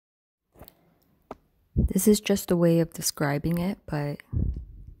This is just a way of describing it, but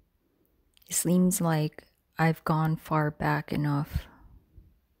it seems like I've gone far back enough,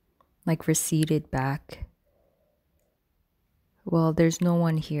 like receded back. Well, there's no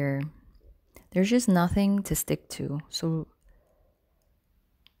one here. There's just nothing to stick to. So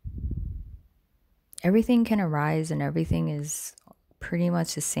everything can arise and everything is pretty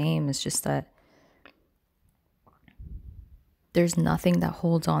much the same. It's just that there's nothing that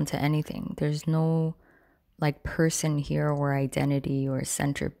holds on to anything. There's no like person here or identity or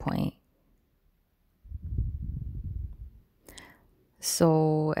center point.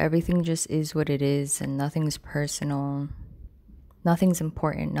 So everything just is what it is and nothing's personal. Nothing's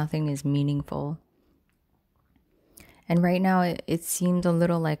important. Nothing is meaningful. And right now it seemed a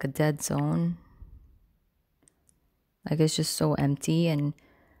little like a dead zone. Like it's just so empty and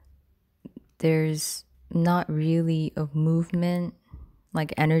there's not really a movement,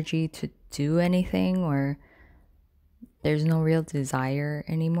 like energy to do anything, or there's no real desire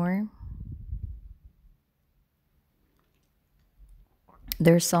anymore.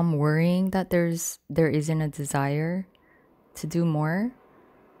 There's some worrying that there isn't a desire to do more.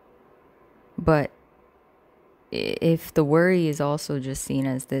 But if the worry is also just seen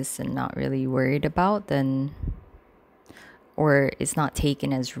as this and not really worried about, then, or it's not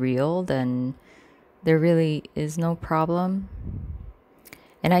taken as real, then there really is no problem.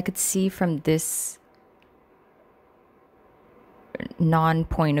 And I could see from this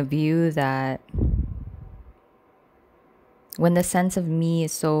non-point of view that when the sense of me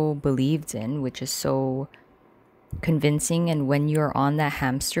is so believed in, which is so convincing, and when you're on that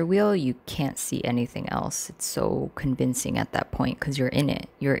hamster wheel, you can't see anything else. It's so convincing at that point because you're in it.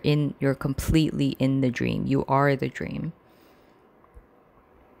 You're completely in the dream. You are the dream.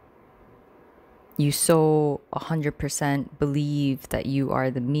 You so 100% believe that you are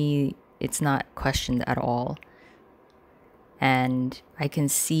the me. It's not questioned at all. And I can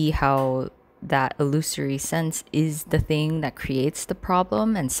see how that illusory sense is the thing that creates the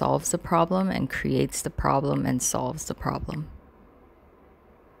problem and solves the problem and creates the problem and solves the problem.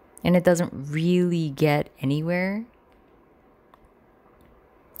 And it doesn't really get anywhere.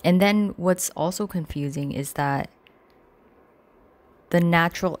 And then what's also confusing is that the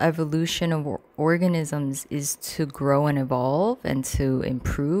natural evolution of organisms is to grow and evolve and to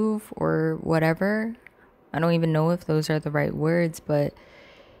improve or whatever. I don't even know if those are the right words, but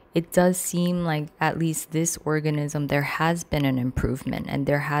it does seem like at least this organism, there has been an improvement and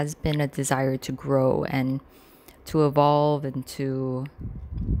there has been a desire to grow and to evolve and to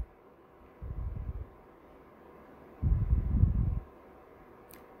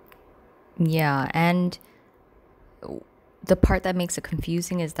and the part that makes it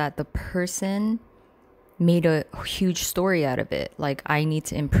confusing is that the person made a huge story out of it. Like, I need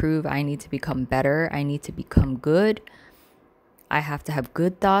to improve, I need to become better, I need to become good. I have to have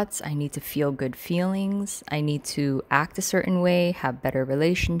good thoughts. I need to feel good feelings. I need to act a certain way, have better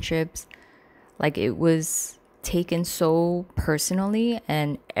relationships. Like, it was taken so personally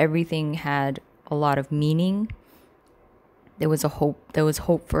and everything had a lot of meaning. There was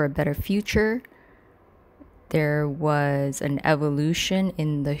hope for a better future. There was an evolution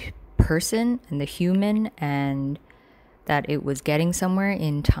in the person and the human, and that it was getting somewhere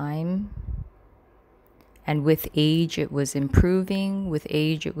in time. And with age, it was improving. With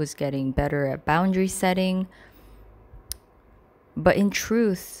age, it was getting better at boundary setting. But in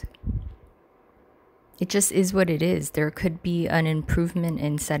truth, it just is what it is. There could be an improvement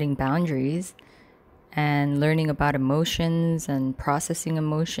in setting boundaries and learning about emotions and processing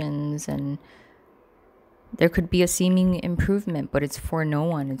emotions. And there could be a seeming improvement, but it's for no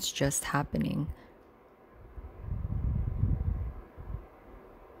one. It's just happening.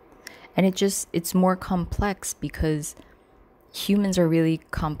 And it's more complex because humans are really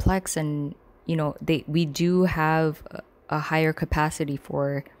complex, and we do have a higher capacity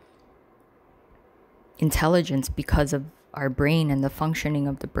for intelligence because of our brain and the functioning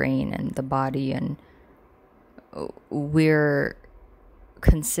of the brain and the body, and we're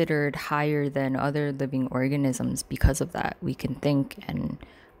considered higher than other living organisms because of that. We can think and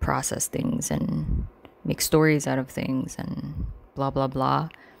process things and make stories out of things and blah blah blah.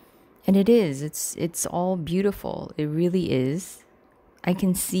 And it's all beautiful. It really is. I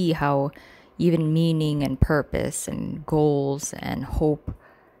can see how even meaning and purpose and goals and hope,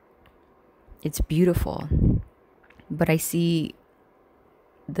 it's beautiful. But I see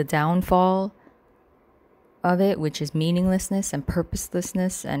the downfall of it, which is meaninglessness and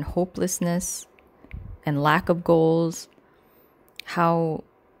purposelessness and hopelessness and lack of goals, how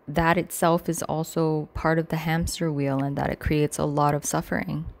that itself is also part of the hamster wheel and that it creates a lot of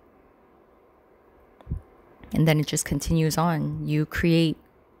suffering. And then it just continues on. You create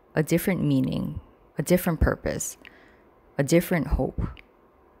a different meaning, a different purpose, a different hope.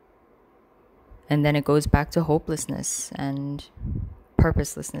 And then it goes back to hopelessness and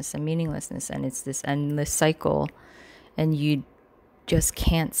purposelessness and meaninglessness. And it's this endless cycle. And you just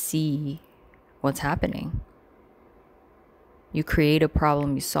can't see what's happening. You create a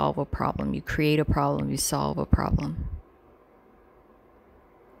problem, you solve a problem. You create a problem, you solve a problem.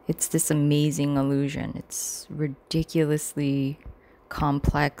 It's this amazing illusion. It's ridiculously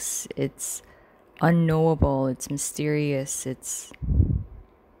complex. It's unknowable. It's mysterious. It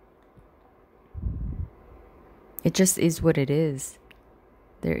just is what it is.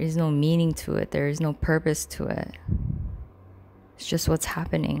 There is no meaning to it. There is no purpose to it. It's just what's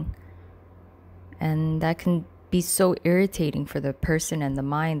happening. And that can be so irritating for the person and the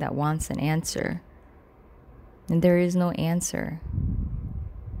mind that wants an answer. And there is no answer.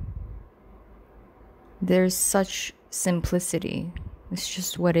 There's such simplicity. It's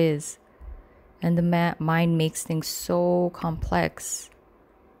just what is. And the mind makes things so complex.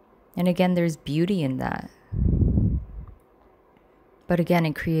 And again, there's beauty in that. But again,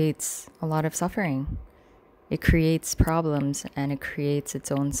 it creates a lot of suffering. It creates problems and it creates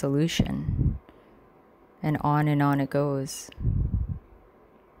its own solution. And on it goes.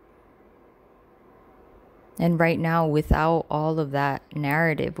 And right now, without all of that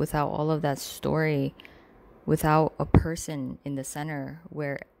narrative, without all of that story, without a person in the center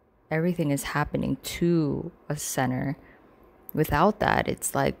where everything is happening to a center, without that,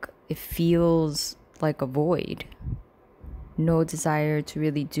 it's like it feels like a void. No desire to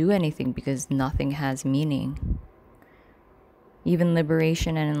really do anything because nothing has meaning. Even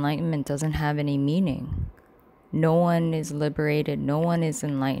liberation and enlightenment doesn't have any meaning. No one is liberated. No one is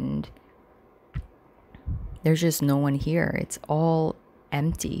enlightened. There's just no one here. It's all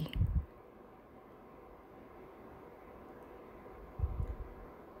empty.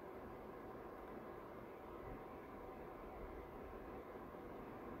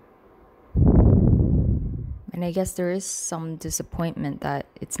 And I guess there is some disappointment that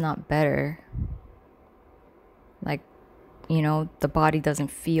it's not better. Like, the body doesn't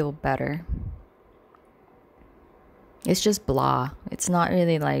feel better. It's just blah. It's not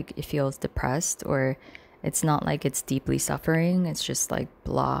really like it feels depressed, or it's not like it's deeply suffering. It's just like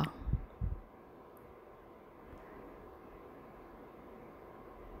blah.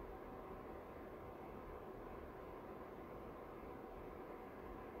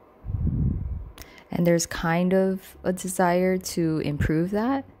 And there's kind of a desire to improve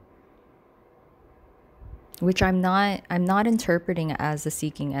that, which I'm not interpreting as a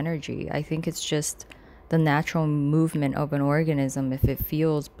seeking energy. I think it's just the natural movement of an organism. If it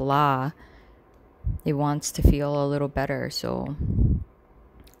feels blah, it wants to feel a little better. So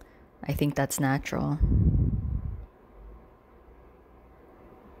I think that's natural.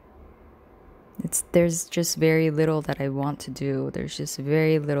 There's just very little that I want to do. There's just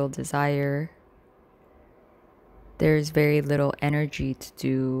very little desire. There's very little energy to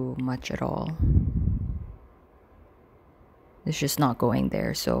do much at all. It's just not going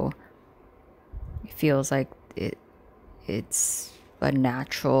there. So it feels like it's a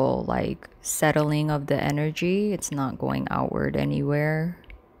natural like settling of the energy. It's not going outward anywhere.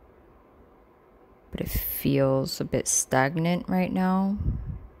 But it feels a bit stagnant right now.